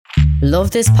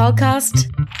Love this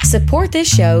podcast? Support this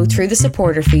show through the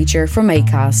supporter feature from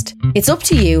Acast. It's up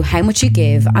to you how much you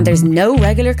give and there's no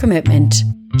regular commitment.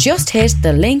 Just hit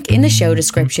the link in the show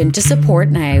description to support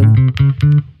now.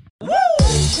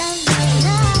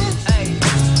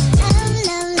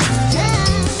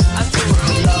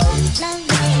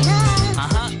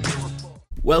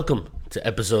 Welcome to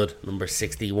episode number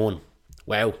 61.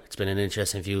 Wow, it's been an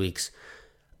interesting few weeks.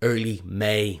 Early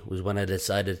May was when I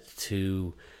decided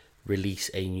to release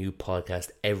a new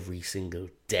podcast every single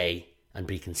day and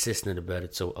be consistent about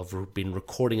it. So I've been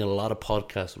recording a lot of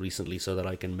podcasts recently so that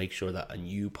I can make sure that a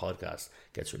new podcast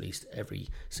gets released every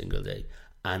single day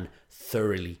and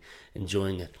thoroughly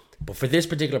enjoying it. But for this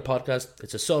particular podcast,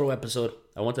 it's a solo episode.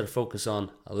 I wanted to focus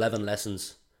on 11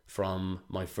 lessons from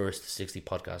my first 60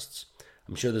 podcasts.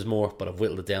 I'm sure there's more, but I've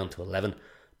whittled it down to 11.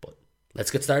 But let's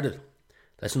get started.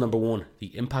 Lesson number 1,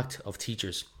 the impact of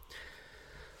teachers.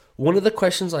 One of the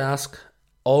questions I ask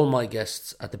all my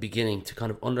guests at the beginning to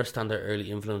kind of understand their early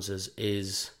influences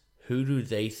is, who do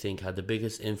they think had the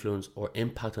biggest influence or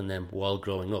impact on them while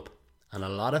growing up? And a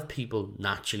lot of people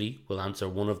naturally will answer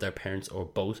one of their parents or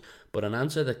both, but an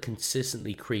answer that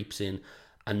consistently creeps in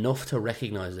enough to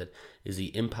recognize it is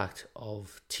the impact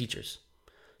of teachers.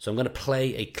 So I'm going to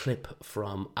play a clip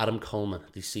from Adam Coleman,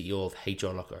 the CEO of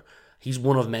HR Locker. He's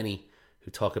one of many who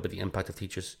talk about the impact of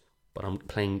teachers, but I'm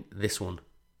playing this one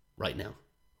right now.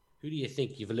 Who do you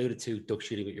think, you've alluded to duck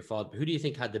shooting with your father, but who do you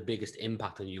think had the biggest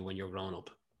impact on you when you were growing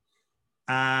up?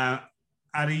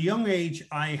 At a young age,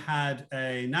 I had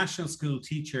a national school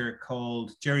teacher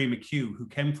called Jerry McHugh, who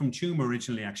came from Tuam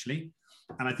originally, actually.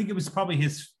 And I think it was probably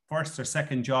his first or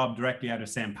second job directly out of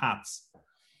St. Pat's.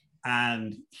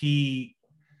 And his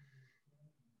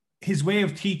way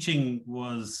of teaching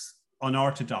was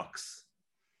unorthodox,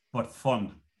 but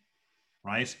fun,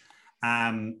 right?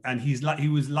 And he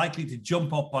was likely to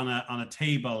jump up on a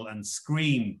table and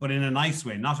scream, but in a nice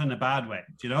way, not in a bad way,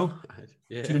 you know,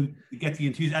 yeah. To get the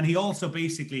enthusiasm. And he also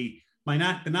basically,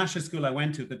 the national school I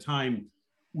went to at the time,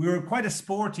 we were quite a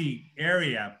sporty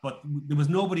area, but there was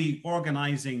nobody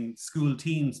organizing school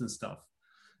teams and stuff.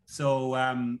 So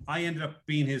I ended up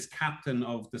being his captain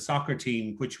of the soccer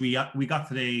team, which we got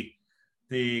to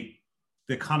the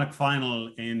Connacht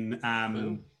final in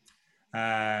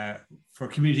for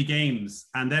community games,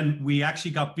 and then we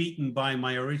actually got beaten by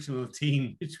my original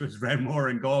team, which was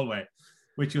Redmore and Galway,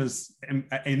 which was in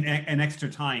extra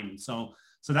time. So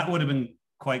that would have been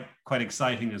quite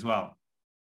exciting as well.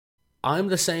 I'm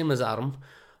the same as Adam.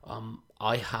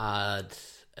 I had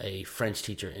a French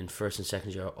teacher in first and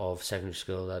second year of secondary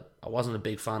school that I wasn't a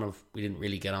big fan of. We didn't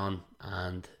really get on,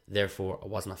 and therefore I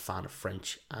wasn't a fan of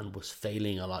French and was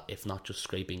failing a lot, if not just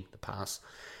scraping the pass.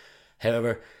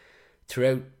 However,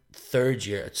 throughout third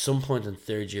year, at some point in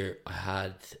third year, I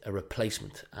had a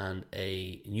replacement and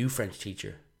a new French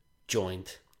teacher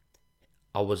joined.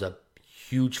 I was a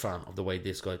huge fan of the way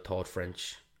this guy taught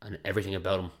French and everything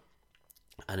about him,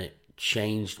 and it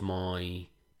changed my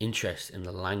interest in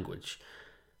the language.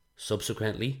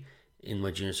 Subsequently, in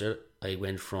my junior cert, I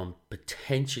went from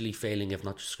potentially failing, if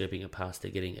not just scraping a pass, to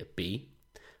getting a B.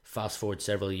 Fast forward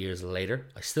several years later,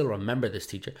 I still remember this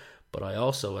teacher, but I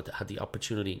also had the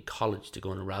opportunity in college to go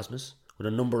on Erasmus with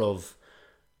a number of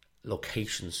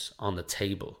locations on the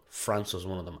table. France was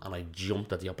one of them, and I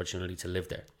jumped at the opportunity to live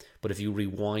there. But if you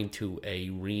rewind to a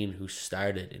Rian who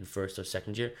started in first or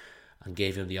second year and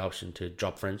gave him the option to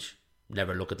drop French,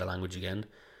 never look at the language again,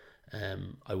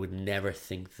 I would never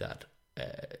think that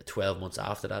 12 months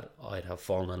after that I'd have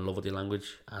fallen in love with the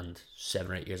language, and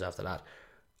 7 or 8 years after that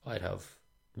I'd have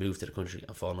moved to the country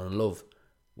and fallen in love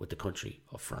with the country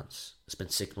of France. I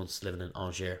spent 6 months living in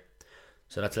Angers.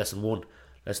 So that's lesson 1.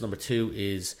 Lesson number 2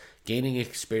 is gaining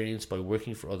experience by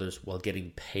working for others while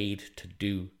getting paid to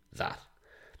do that.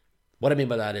 What I mean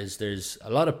by that is there's a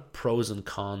lot of pros and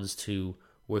cons to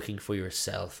working for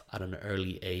yourself at an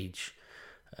early age.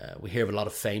 We hear of a lot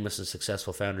of famous and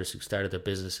successful founders who started their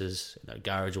businesses in a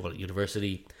garage or at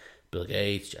university. Bill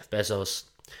Gates, Jeff Bezos.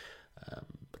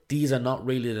 But these are not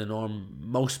really the norm.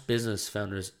 Most business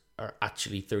founders are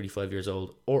actually 35 years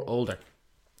old or older.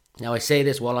 Now, I say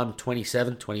this while I'm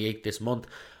 27, 28 this month,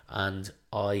 and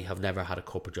I have never had a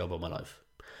corporate job in my life.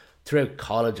 Throughout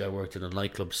college, I worked in a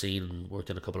nightclub scene and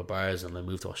worked in a couple of bars, and I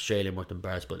moved to Australia and worked in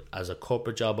bars. But as a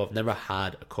corporate job, I've never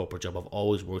had a corporate job. I've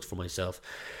always worked for myself.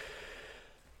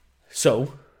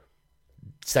 So,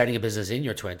 starting a business in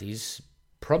your 20s,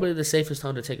 probably the safest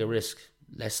time to take a risk.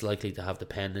 Less likely to have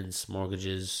dependents,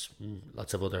 mortgages,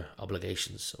 lots of other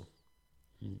obligations. So,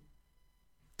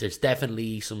 there's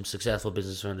definitely some successful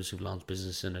business founders who've launched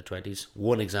business in their 20s.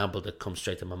 One example that comes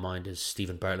straight to my mind is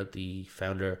Stephen Bartlett, the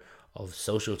founder of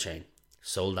Social Chain.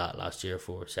 Sold that last year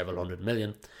for several hundred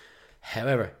million.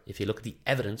 However, if you look at the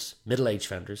evidence, middle-aged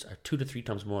founders are 2 to 3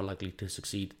 times more likely to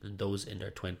succeed than those in their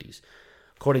 20s.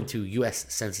 According to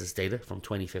US Census data from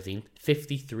 2015,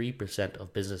 53%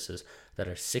 of businesses that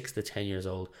are 6 to 10 years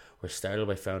old were started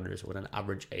by founders with an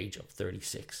average age of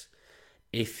 36.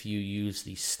 If you use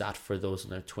the stat for those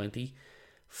in their 20,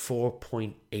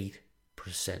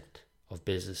 4.8% of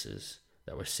businesses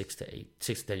that were 6 to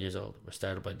 10 years old were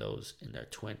started by those in their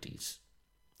 20s.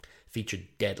 Featured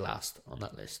dead last on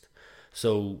that list.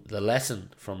 So the lesson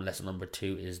from lesson number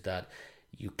 2 is that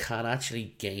you can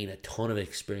actually gain a ton of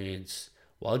experience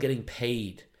while getting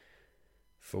paid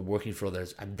for working for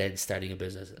others and then starting a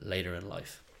business later in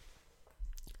life.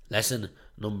 Lesson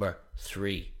number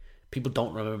 3. People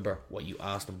don't remember what you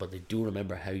asked them, but they do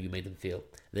remember how you made them feel.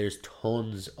 There's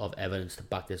tons of evidence to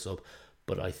back this up,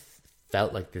 but I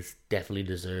felt like this definitely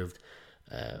deserved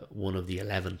one of the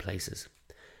 11 places.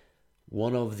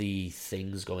 One of the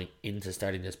things going into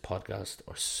starting this podcast,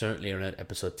 or certainly around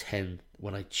episode 10,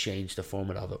 when I changed the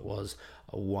format of it, was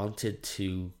I wanted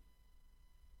to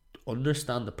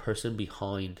understand the person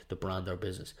behind the brand or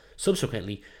business.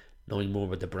 Subsequently, knowing more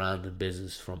about the brand and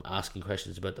business from asking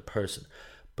questions about the person.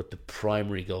 But the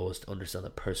primary goal is to understand the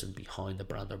person behind the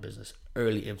brand or business.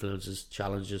 Early influences,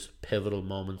 challenges, pivotal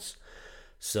moments.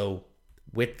 So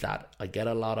with that, I get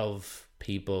a lot of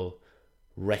people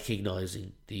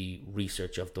recognizing the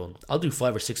research I've done. I'll do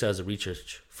 5 or 6 hours of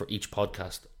research for each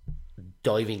podcast,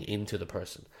 diving into the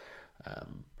person.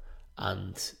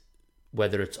 And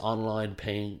whether it's online,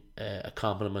 paying a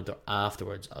compliment, or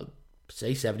afterwards, I'll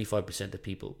say 75% of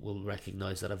people will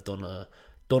recognize that I've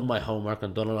done my homework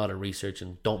and done a lot of research,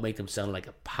 and don't make them sound like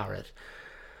a parrot.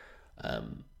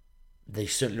 They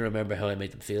certainly remember how I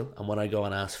made them feel, and when I go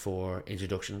and ask for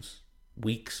introductions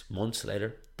weeks, months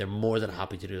later, they're more than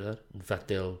happy to do that. In fact,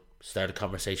 they'll start a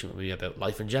conversation with me about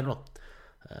life in general,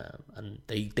 and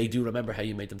they do remember how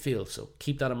you made them feel, so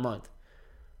keep that in mind.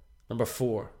 Number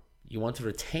 4, you want to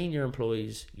retain your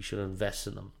employees, you should invest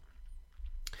in them.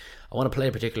 I want to play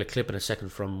a particular clip in a second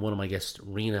from one of my guests,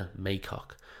 Rena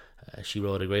Maycock. She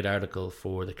wrote a great article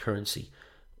for The Currency,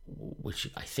 which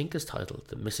I think is titled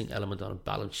 "The Missing Element on a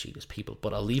Balance Sheet is People,"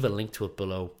 but I'll leave a link to it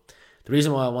below. The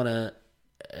reason why I want to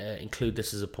include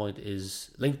this as a point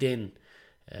is LinkedIn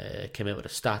came out with a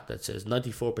stat that says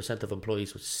 94% of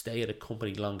employees would stay at a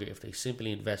company longer if they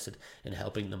simply invested in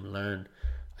helping them learn.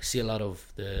 I see a lot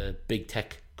of the big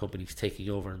tech companies taking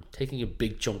over and taking a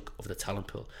big chunk of the talent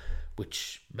pool,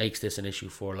 which makes this an issue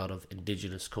for a lot of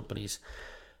indigenous companies.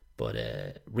 But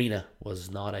Rena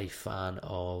was not a fan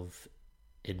of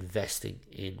investing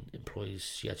in employees.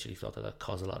 She actually thought that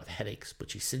caused a lot of headaches,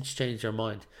 but she's since changed her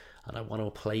mind, and I want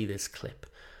to play this clip.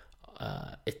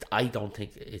 I don't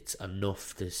think it's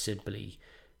enough to simply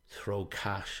throw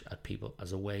cash at people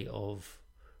as a way of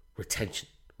retention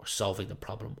or solving the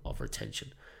problem of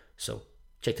retention. So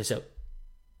check this out.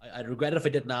 I'd regret it if I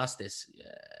didn't ask this.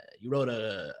 You wrote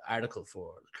an article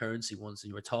for The Currency once, and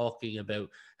you were talking about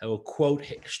how a quote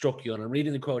struck you, and I'm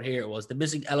reading the quote here. It was, "The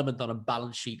missing element on a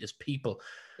balance sheet is people."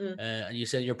 And you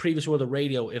said in your previous world of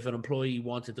radio, if an employee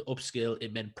wanted to upskill,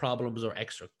 it meant problems or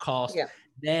extra cost. Yeah.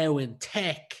 Now in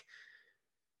tech,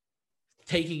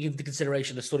 taking into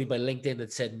consideration a study by LinkedIn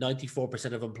that said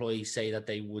 94% of employees say that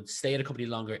they would stay at a company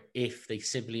longer if they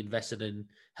simply invested in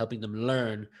helping them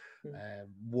learn.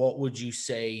 What would you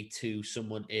say to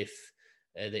someone if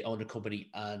they owned a company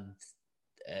and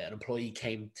an employee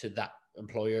came to that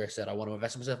employer, said, "I want to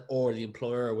invest in myself," or the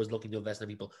employer was looking to invest in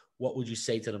people? What would you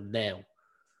say to them now?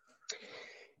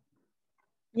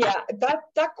 Yeah,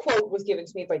 that quote was given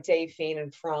to me by Dave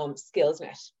Feenan from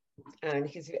SkillsNet, and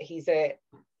he's a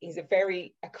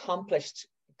very accomplished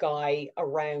guy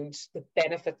around the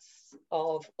benefits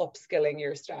of upskilling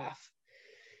your staff.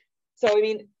 So, I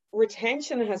mean,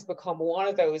 retention has become one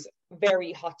of those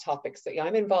very hot topics. So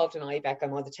I'm involved in IBEC.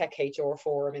 I'm on the Tech HR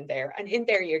Forum in there. And in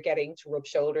there, you're getting to rub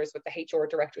shoulders with the HR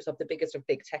directors of the biggest of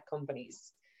big tech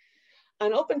companies.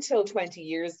 And up until 20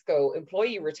 years ago,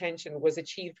 employee retention was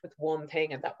achieved with one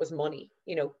thing, and that was money.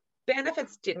 You know,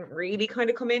 benefits didn't really kind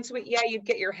of come into it. Yeah, you'd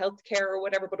get your health care or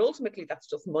whatever, but ultimately that's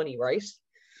just money, right?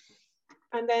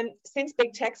 And then since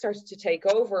big tech started to take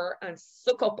over and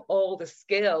suck up all the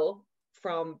skill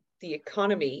from the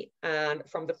economy and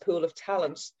from the pool of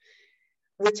talent,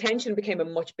 retention became a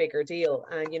much bigger deal.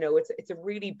 And, you know, it's a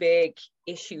really big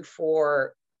issue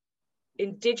for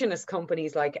indigenous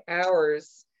companies like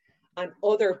ours and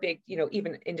other big, you know,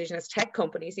 even indigenous tech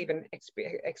companies, even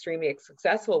extremely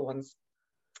successful ones.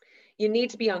 You need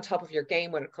to be on top of your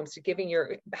game when it comes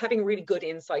to having really good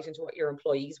insight into what your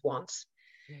employees want.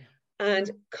 Yeah.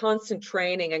 and constant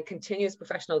training and continuous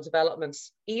professional development,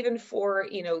 even for,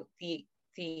 you know, the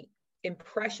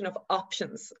impression of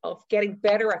options, of getting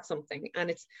better at something. And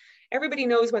it's, everybody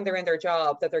knows when they're in their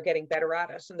job that they're getting better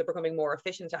at it and they're becoming more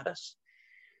efficient at it.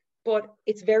 But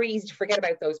it's very easy to forget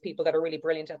about those people that are really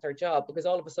brilliant at their job, because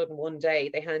all of a sudden one day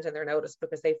they hand in their notice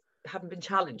because they haven't been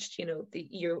challenged. You know,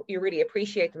 you really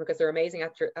appreciate them because they're amazing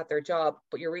at their job,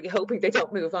 but you're really hoping they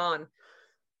don't move on.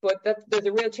 But there's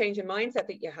a real change in mindset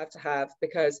that you have to have,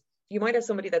 because you might have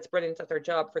somebody that's brilliant at their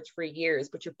job for 3 years,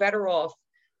 but you're better off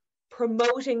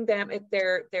promoting them at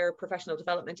their professional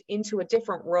development into a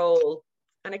different role,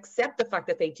 and accept the fact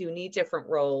that they do need different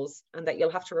roles and that you'll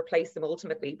have to replace them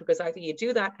ultimately, because either you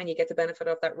do that and you get the benefit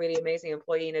of that really amazing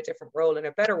employee in a different role, in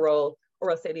a better role, or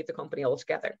else they leave the company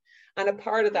altogether. And a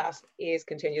part of that is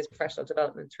continuous professional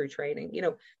development through training. You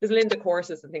know, there's Lynda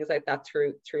courses and things like that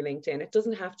through LinkedIn. It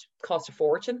doesn't have to cost a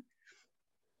fortune.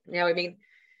 Now, I mean,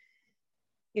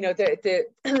 you know, the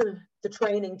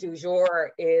training du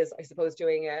jour is, I suppose,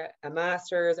 doing a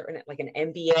master's or like an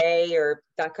MBA or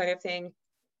that kind of thing.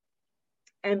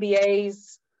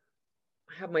 MBAs,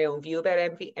 I have my own view about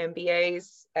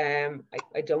MBAs.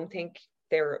 I don't think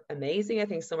they're amazing. I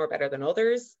think some are better than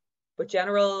others. But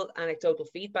general anecdotal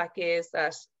feedback is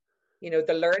that, you know,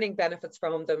 the learning benefits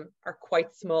from them are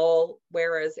quite small,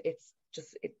 whereas it's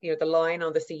just, you know, the line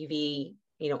on the CV,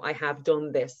 you know, I have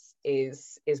done this,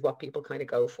 is what people kind of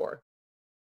go for.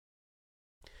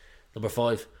 Number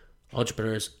 5,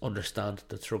 entrepreneurs understand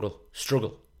the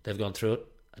struggle. They've gone through it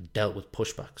and dealt with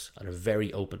pushbacks and are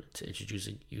very open to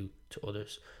introducing you to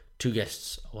others. 2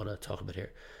 guests I want to talk about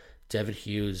here. Devin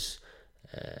Hughes,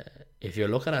 if you're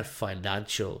looking at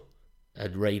financial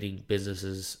and rating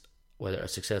businesses, whether a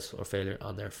success or failure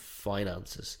on their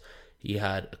finances, he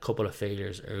had a couple of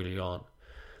failures early on.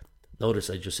 Notice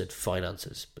I just said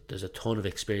finances, but there's a ton of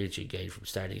experience you gain from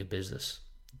starting a business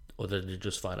other than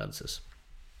just finances.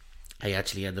 I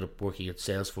actually ended up working at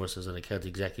Salesforce as an account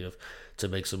executive to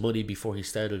make some money before he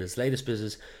started his latest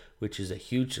business, which is a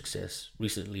huge success,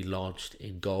 recently launched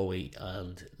in Galway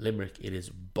and Limerick. It is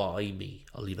Buy Me.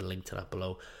 I'll leave a link to that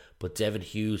below. But Devin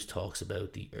Hughes talks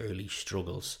about the early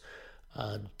struggles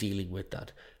and dealing with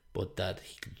that, but that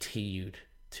he continued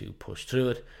to push through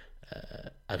it.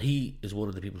 And he is one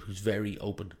of the people who's very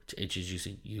open to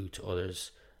introducing you to others.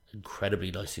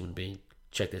 Incredibly nice human being.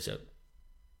 Check this out.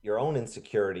 Your own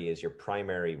insecurity is your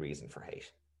primary reason for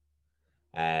hate.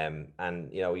 And,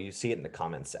 you know, you see it in the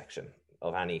comments section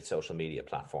of any social media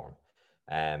platform.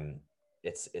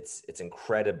 It's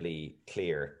incredibly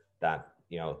clear that,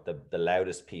 you know, the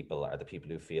loudest people are the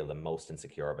people who feel the most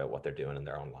insecure about what they're doing in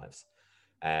their own lives.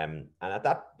 And at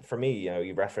that, for me, you know,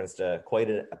 you referenced quite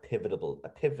a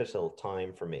pivotal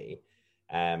time for me.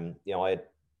 You know,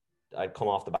 I'd come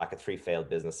off the back of 3 failed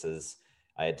businesses.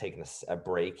 I had taken a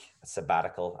break, a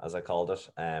sabbatical, as I called it,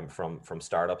 from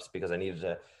startups, because I needed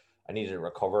to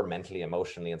recover mentally,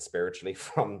 emotionally, and spiritually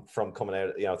from coming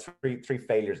out. You know, three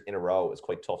failures in a row was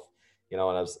quite tough. You know,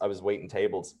 and I was waiting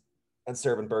tables and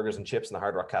serving burgers and chips in the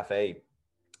Hard Rock Cafe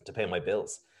to pay my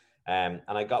bills. And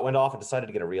I went off and decided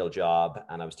to get a real job,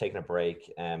 and I was taking a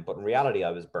break. But in reality,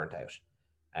 I was burnt out.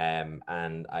 And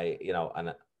I, you know,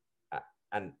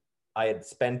 and I had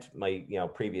spent my, you know,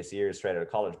 previous years straight out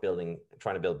of college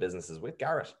trying to build businesses with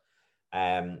Garrett.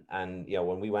 And, you know,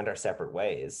 when we went our separate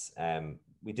ways,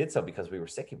 we did so because we were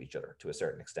sick of each other to a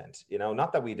certain extent. You know,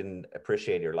 not that we didn't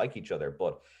appreciate or like each other,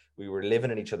 but we were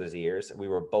living in each other's ears. We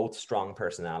were both strong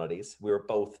personalities. We were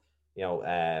both, you know,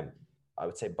 I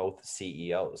would say both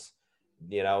CEOs,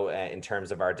 you know, in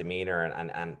terms of our demeanor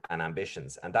and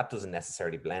ambitions. And that doesn't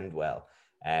necessarily blend well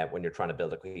when you're trying to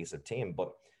build a cohesive team.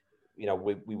 But, you know,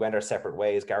 we went our separate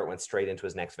ways. Garrett went straight into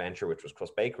his next venture, which was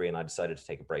Crust Bakery. And I decided to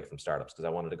take a break from startups because I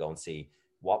wanted to go and see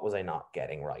what was I not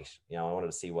getting right. You know, I wanted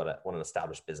to see what an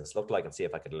established business looked like and see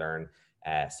if I could learn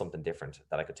something different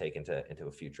that I could take into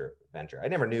a future venture. I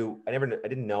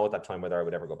didn't know at that time whether I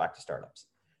would ever go back to startups.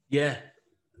 Yeah.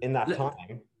 In that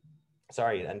time,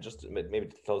 sorry, and just maybe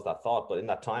to close that thought, but in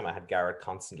that time I had Garrett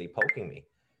constantly poking me,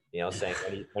 you know, saying,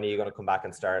 when are you going to come back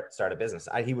and start a business?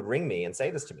 He would ring me and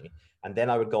say this to me. And then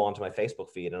I would go onto my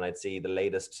Facebook feed and I'd see the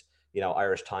latest, you know,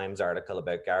 Irish Times article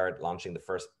about Garrett launching the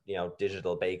first, you know,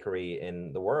 digital bakery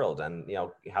in the world, and, you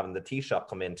know, having the tea shop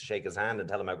come in to shake his hand and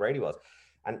tell him how great he was.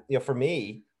 And, you know, for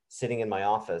me, sitting in my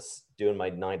office, doing my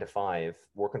 9 to 5,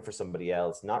 working for somebody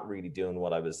else, not really doing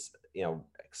what I was, you know,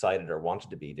 excited or wanted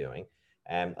to be doing.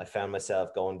 I found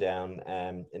myself going down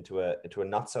into a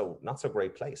not so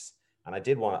great place. And I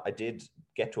did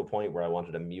get to a point where I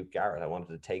wanted to mute Garrett. I wanted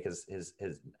to take his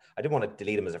I didn't want to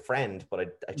delete him as a friend, but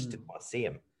I just didn't want to see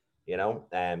him.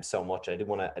 so much. I didn't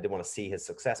want to see his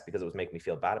success because it was making me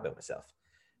feel bad about myself.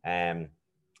 And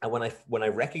when I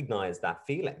recognized that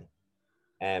feeling,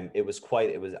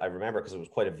 I remember, because it was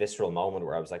quite a visceral moment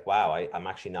where I was like, wow, I'm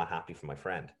actually not happy for my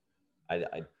friend.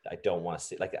 I don't want to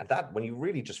see like that. When you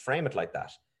really just frame it like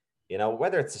that,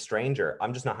 whether it's a stranger,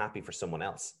 I'm just not happy for someone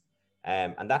else.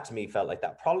 And that to me felt like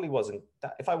that probably wasn't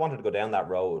that, if I wanted to go down that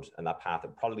road and that path,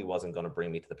 it probably wasn't going to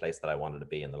bring me to the place that I wanted to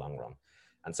be in the long run.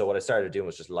 And so what I started doing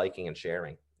was just liking and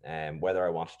sharing, whether I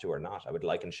wanted to or not, I would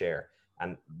like and share.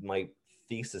 And my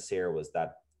thesis here was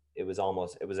that it was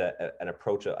an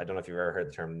approach. I don't know if you've ever heard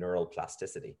the term neural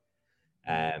plasticity,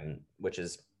 which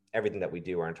is everything that we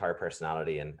do, our entire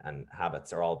personality and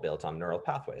habits are all built on neural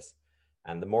pathways.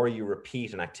 And the more you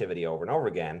repeat an activity over and over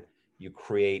again, you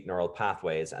create neural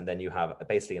pathways, and then you have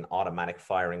basically an automatic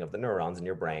firing of the neurons in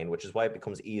your brain, which is why it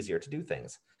becomes easier to do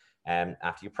things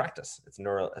after you practice. It's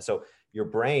neural. So your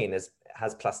brain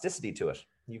has plasticity to it.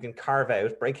 You can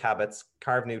break habits,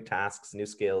 carve new tasks, new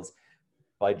skills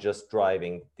by just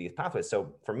driving these pathways.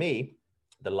 So for me,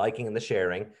 the liking and the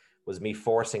sharing was me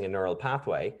forcing a neural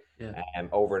pathway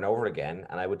over and over again.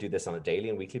 And I would do this on a daily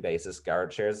and weekly basis.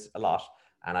 Garrett shares a lot,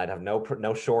 and I'd have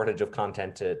no shortage of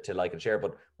content to like and share.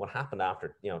 But what happened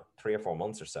after 3 or 4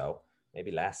 months or so,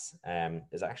 maybe less,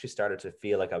 is I actually started to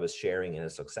feel like I was sharing in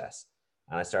his success,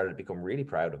 and I started to become really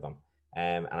proud of him,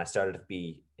 and I started to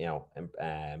be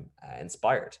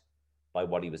inspired by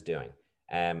what he was doing.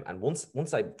 And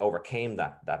once I overcame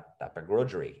that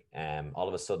begrudgery, all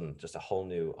of a sudden, just a whole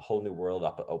new world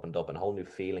opened up, and a whole new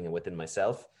feeling within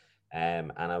myself.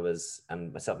 And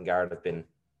myself and Garrett have been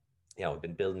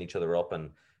building each other up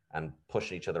and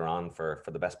pushing each other on for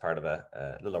the best part of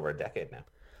a little over a decade now.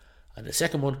 And the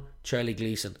second one, Charlie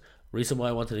Gleason. Reason why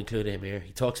I wanted to include him here,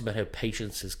 he talks about how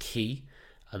patience is key,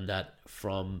 and that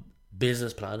from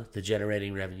business plan to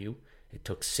generating revenue, it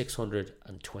took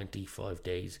 625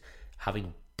 days,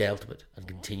 having dealt with and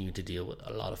continuing to deal with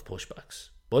a lot of pushbacks,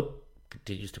 but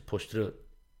continues to push through it.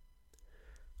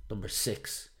 Number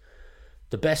 6,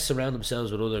 the best surround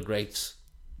themselves with other greats.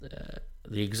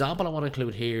 The example I want to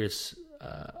include here is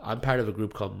I'm part of a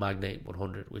group called Magnate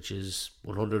 100, which is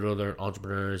 100 other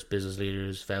entrepreneurs, business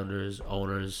leaders, founders,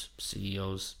 owners,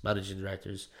 CEOs, managing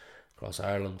directors across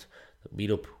Ireland that meet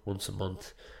up once a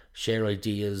month, share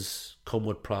ideas, come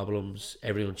with problems.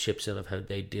 Everyone chips in of how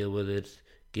they deal with it,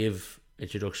 give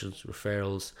introductions,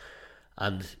 referrals,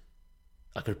 and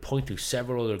I could point to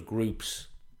several other groups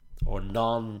or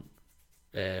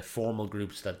non-formal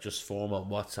groups that just form on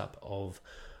WhatsApp of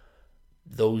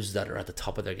those that are at the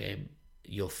top of their game.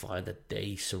 You'll find that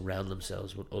they surround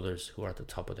themselves with others who are at the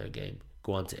top of their game.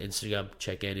 Go on to Instagram,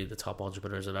 check any of the top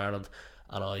entrepreneurs in Ireland,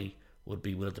 and I would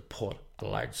be willing to put a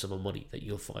large sum of money that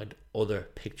you'll find other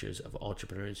pictures of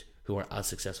entrepreneurs who are as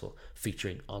successful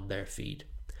featuring on their feed.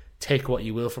 Take what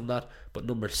you will from that. But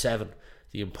number 7,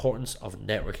 the importance of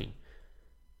networking.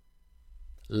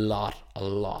 A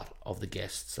lot of the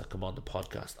guests that come on the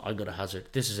podcast, I'm going to hazard,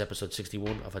 this is episode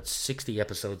 61. I've had 60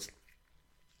 episodes.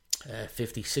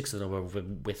 56 of them have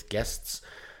been with guests.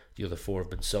 The other 4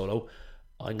 have been solo.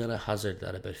 I'm going to hazard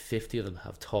that about 50 of them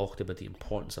have talked about the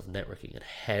importance of networking and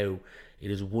how it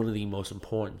is one of the most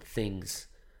important things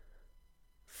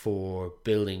for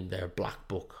building their black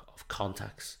book of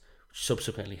contacts, which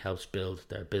subsequently helps build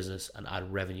their business and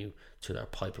add revenue to their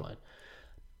pipeline.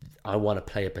 I want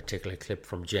to play a particular clip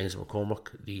from James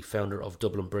McCormack, the founder of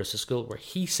Dublin Barista School, where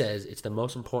he says it's the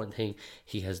most important thing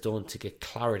he has done to get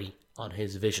clarity on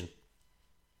his vision.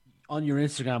 On your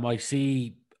Instagram, I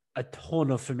see a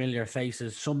ton of familiar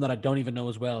faces, some that I don't even know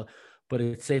as well, but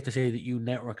it's safe to say that you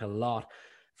network a lot.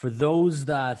 For those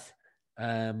that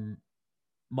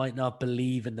might not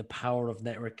believe in the power of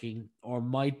networking or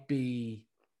might be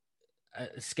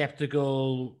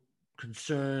skeptical,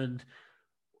 concerned,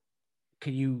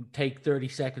 can you take 30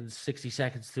 seconds, 60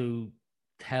 seconds to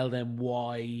tell them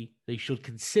why they should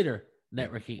consider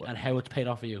networking and how it's paid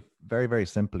off for you? Very, very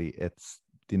simply, it's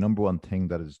the number one thing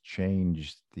that has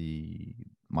changed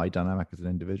my dynamic as an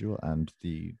individual and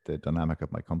the dynamic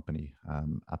of my company.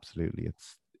 Absolutely.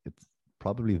 It's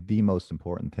probably the most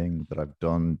important thing that I've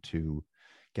done to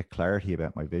get clarity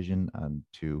about my vision and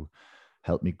to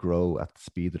help me grow at the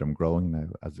speed that I'm growing now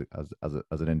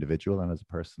as an individual and as a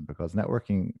person, because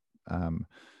networking,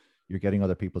 you're getting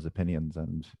other people's opinions,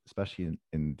 and especially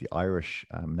in the Irish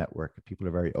network, people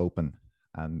are very open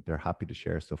and they're happy to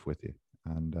share stuff with you.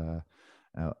 And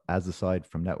as aside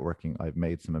from networking, I've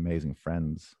made some amazing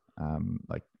friends.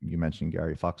 Like you mentioned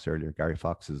Gary Fox earlier. Gary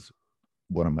Fox is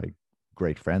one of my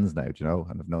great friends now,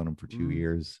 and I've known him for 2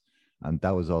 years, and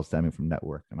that was all stemming from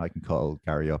network. And I can call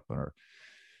Gary up or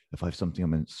if I have something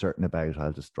I'm uncertain about,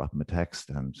 I'll just drop him a text,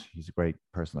 and he's a great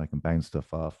person I can bounce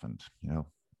stuff off. And, you know,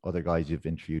 other guys you've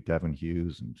interviewed, Devin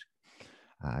Hughes and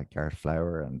Gareth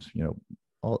Flower, and, you know,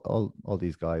 all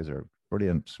these guys are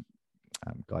brilliant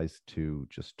guys to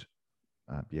just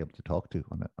be able to talk to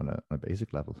on a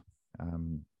basic level.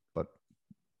 But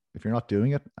if you're not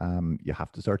doing it, you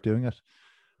have to start doing it.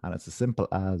 And it's as simple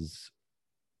as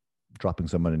dropping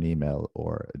someone an email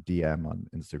or a DM on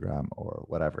Instagram or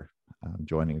whatever,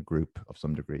 joining a group of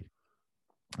some degree.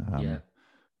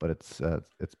 But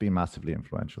it's been massively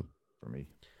influential for me.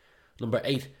 Number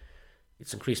 8,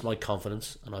 it's increased my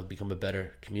confidence and I've become a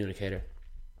better communicator.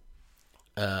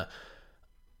 I'm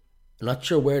not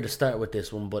sure where to start with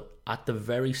this one, but at the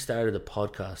very start of the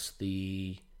podcast,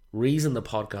 the reason the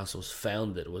podcast was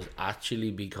founded was actually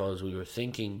because we were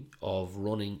thinking of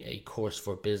running a course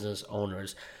for business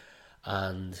owners,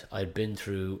 and I'd been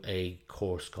through a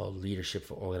course called Leadership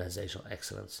for Organizational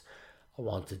Excellence. I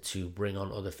wanted to bring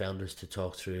on other founders to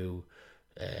talk through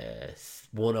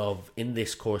in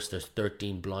this course there's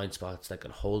 13 blind spots that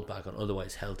can hold back on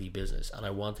otherwise healthy business, and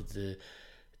I wanted to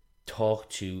talk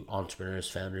to entrepreneurs,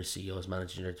 founders, CEOs,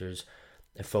 managing directors,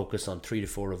 and focus on 3 to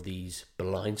 4 of these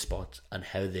blind spots and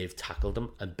how they've tackled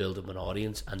them and build up an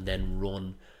audience and then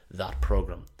run that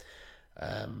program.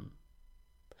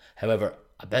 However,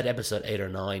 about episode 8 or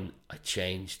 9, I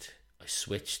changed, I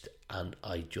switched, and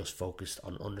I just focused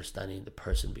on understanding the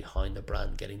person behind the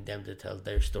brand, getting them to tell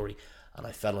their story, and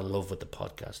I fell in love with the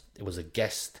podcast. It was a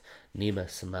guest, Nima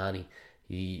Samani.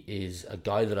 He is a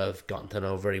guy that I've gotten to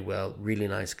know very well, really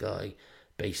nice guy,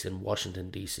 based in Washington,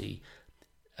 D.C.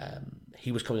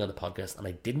 He was coming on the podcast, and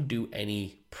I didn't do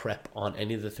any prep on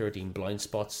any of the 13 blind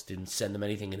spots, didn't send them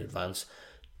anything in advance,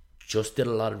 just did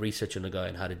a lot of research on the guy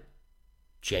and had a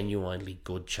genuinely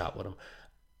good chat with him.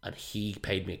 And he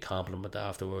paid me a compliment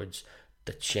afterwards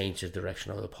that changed the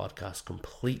direction of the podcast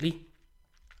completely.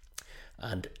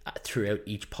 And throughout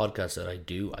each podcast that I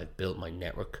do, I've built my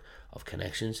network of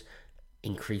connections,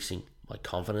 increasing my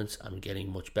confidence. I'm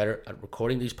getting much better at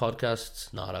recording these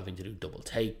podcasts, not having to do double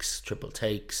takes, triple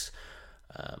takes,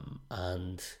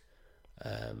 and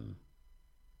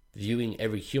viewing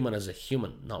every human as a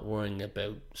human, not worrying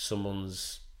about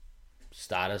someone's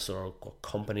status or what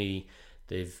company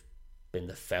they've been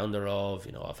the founder of.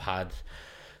 You know, I've had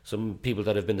some people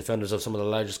that have been the founders of some of the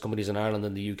largest companies in Ireland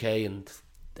and the UK, and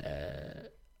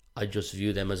I just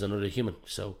view them as another human.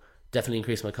 So definitely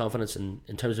increased my confidence in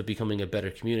terms of becoming a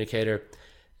better communicator.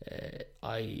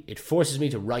 It forces me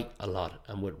to write a lot,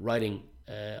 and with writing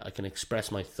I can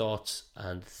express my thoughts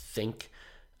and think,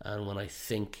 and when I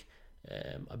think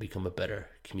I become a better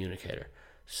communicator.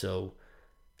 So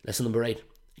lesson number 8,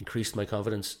 increased my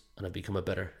confidence and I've become a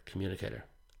better communicator.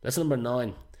 Lesson number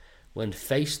 9, when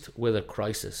faced with a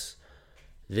crisis,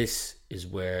 this is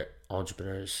where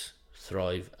entrepreneurs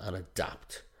thrive and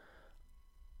adapt.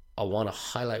 I want to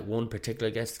highlight one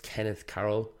particular guest, Kenneth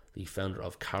Carroll, the founder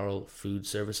of Carroll Food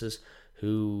Services,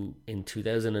 who in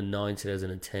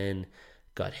 2009-2010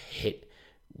 got hit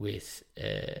with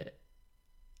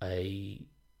a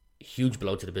huge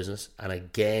blow to the business, and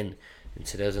again in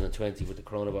 2020 with the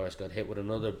coronavirus got hit with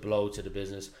another blow to the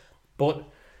business. But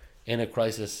in a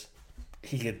crisis,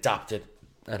 he adapted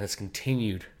and has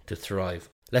continued to thrive.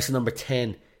 Lesson number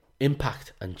 10,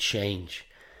 impact and change.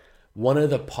 One of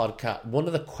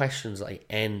the questions I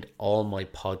end all my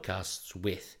podcasts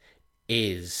with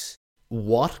is,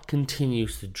 what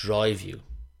continues to drive you?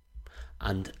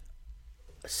 And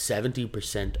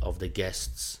 70% of the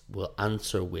guests will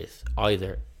answer with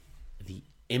either the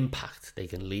impact they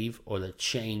can leave or the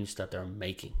change that they're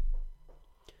making.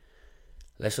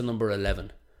 Lesson number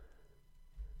 11.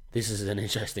 This is an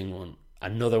interesting one.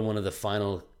 Another one of the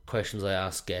final questions I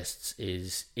ask guests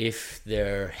is, if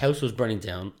their house was burning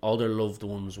down, all their loved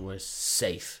ones were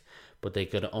safe, but they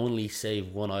could only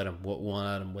save one item, what one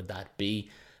item would that be?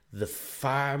 The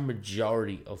far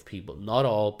majority of people, not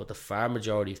all, but the far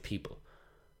majority of people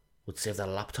would save their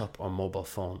laptop or mobile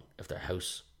phone if their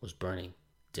house was burning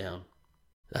down.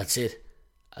 That's it.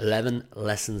 11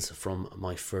 lessons from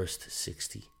my first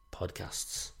 60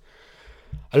 podcasts.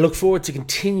 I look forward to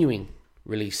continuing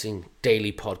releasing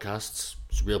daily podcasts.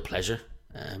 It's a real pleasure.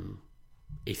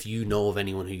 If you know of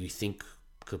anyone who you think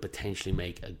could potentially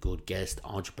make a good guest,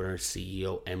 entrepreneur,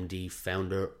 CEO, MD,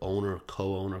 founder, owner,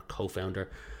 co-owner, co-founder,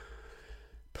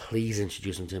 please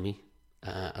introduce them to me.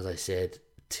 As I said,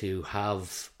 to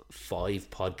have 5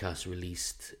 podcasts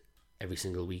released every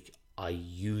single week, I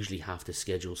usually have to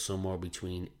schedule somewhere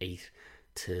between 8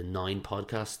 to 9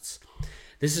 podcasts.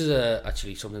 This is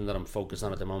actually something that I'm focused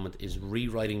on at the moment, is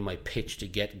rewriting my pitch to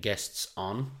get guests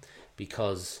on,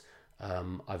 because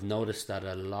I've noticed that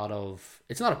a lot of,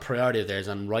 it's not a priority of theirs,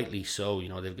 and rightly so, you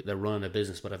know, they're running a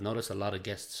business, but I've noticed a lot of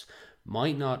guests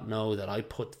might not know that I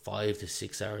put 5 to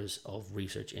 6 hours of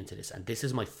research into this, and this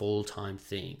is my full-time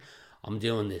thing. I'm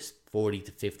doing this 40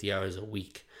 to 50 hours a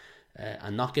week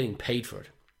and not getting paid for it.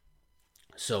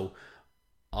 So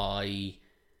I'm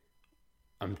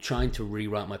trying to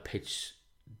rewrite my pitch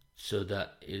so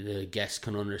that the guests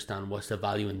can understand what's the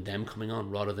value in them coming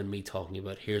on, rather than me talking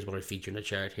about here's what I feature in the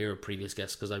chart, here are previous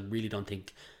guests, because I really don't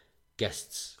think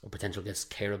guests or potential guests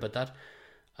care about that.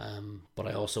 But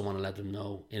I also want to let them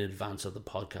know in advance of the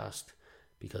podcast,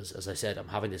 because as I said, I'm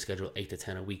having to schedule 8 to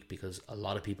 10 a week because a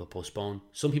lot of people postpone.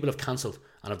 Some people have cancelled,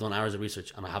 and I've done hours of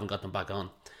research and I haven't got them back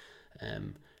on.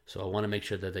 So I want to make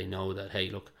sure that they know that, hey,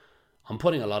 look, I'm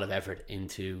putting a lot of effort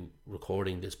into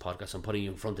recording this podcast. I'm putting you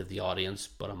in front of the audience,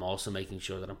 but I'm also making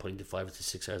sure that I'm putting the 5 to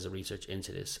 6 hours of research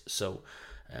into this. So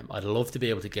I'd love to be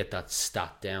able to get that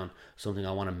stat down, something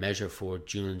I want to measure for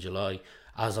June and July.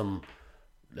 As I'm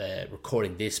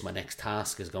recording this, my next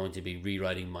task is going to be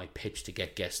rewriting my pitch to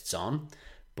get guests on,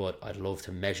 but I'd love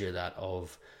to measure that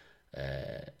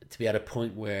to be at a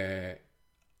point where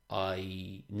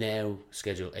I now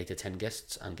schedule 8 to 10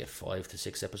 guests and get 5 to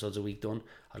 6 episodes a week done.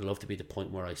 I'd love to be at the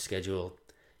point where I schedule,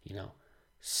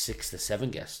 6 to 7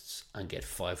 guests and get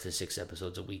 5 to 6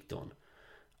 episodes a week done.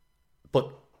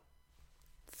 But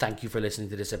thank you for listening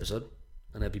to this episode,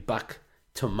 and I'll be back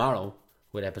tomorrow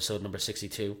with episode number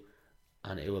 62,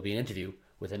 and it will be an interview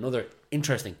with another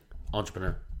interesting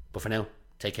entrepreneur. But for now,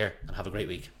 take care and have a great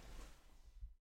week.